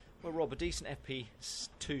Well, Rob, a decent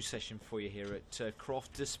FP2 session for you here at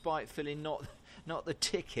Croft, despite filling not the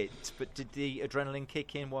ticket, but did the adrenaline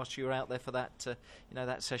kick in whilst you were out there for that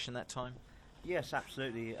that session that time? Yes,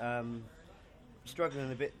 absolutely.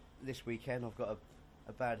 Struggling a bit this weekend. I've got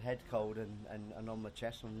a bad head cold and on my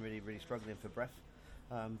chest. I'm really struggling for breath.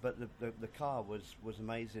 But the car was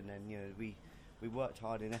amazing, and we worked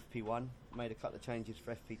hard in FP1, made a couple of changes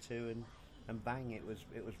for FP2, and bang, it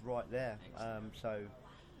was right there.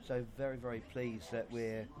 So very pleased that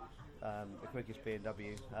we're the quickest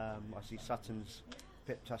BMW. I see Sutton's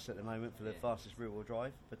pipped us at the moment for the fastest rear-wheel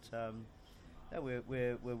drive, but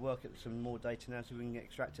we're working some more data now so we can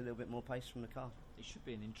extract a little bit more pace from the car. It should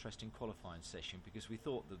be an interesting qualifying session because we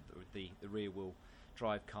thought that the rear-wheel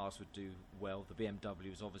drive cars would do well, the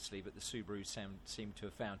BMWs obviously, but the Subarus seem to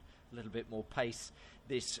have found a little bit more pace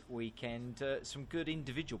this weekend. Some good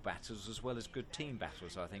individual battles as well as good team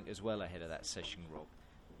battles, I think, as well ahead of that session, Rob.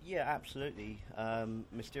 Yeah, absolutely.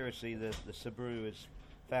 Mysteriously, the Subaru has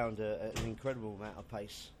found an incredible amount of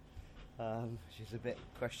pace, which is a bit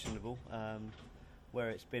questionable, where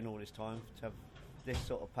it's been all this time to have this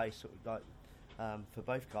sort of pace, for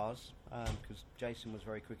both cars, because Jason was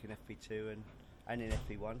very quick in FP2 and in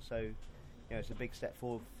FP1, so it's a big step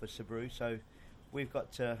forward for Subaru. So we've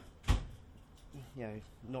got to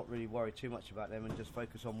not really worry too much about them and just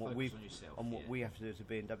focus on what we have to do as a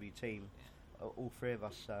BMW team. All three of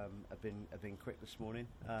us have been quick this morning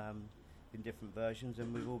in different versions,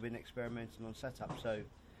 and we've all been experimenting on setup. So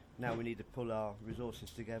now we need to pull our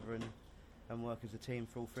resources together and work as a team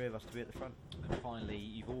for all three of us to be at the front. And finally,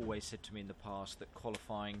 you've always said to me in the past that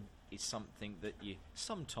qualifying is something that you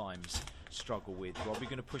sometimes struggle with. Rob, are you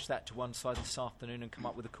going to push that to one side this afternoon and come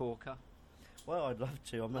up with a corker? Well, I'd love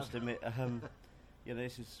to. I must admit,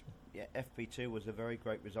 FP2 was a very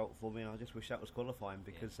great result for me, and I just wish that was qualifying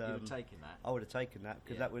because you would have taken that. I would have taken that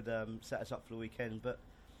because that would set us up for the weekend. But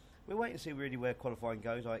we'll wait and see really where qualifying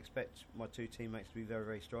goes. I expect my two teammates to be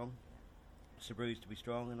very strong, Subaru's to be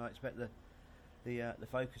strong, and I expect the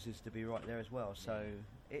focuses to be right there as well. So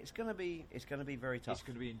it's going to be very tough. It's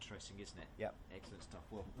going to be interesting, isn't it? Yep. Excellent stuff.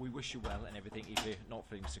 Well, we wish you well and everything. If you're not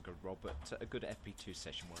feeling so good, Rob, but a good FP2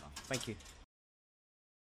 session. Well done. Thank you.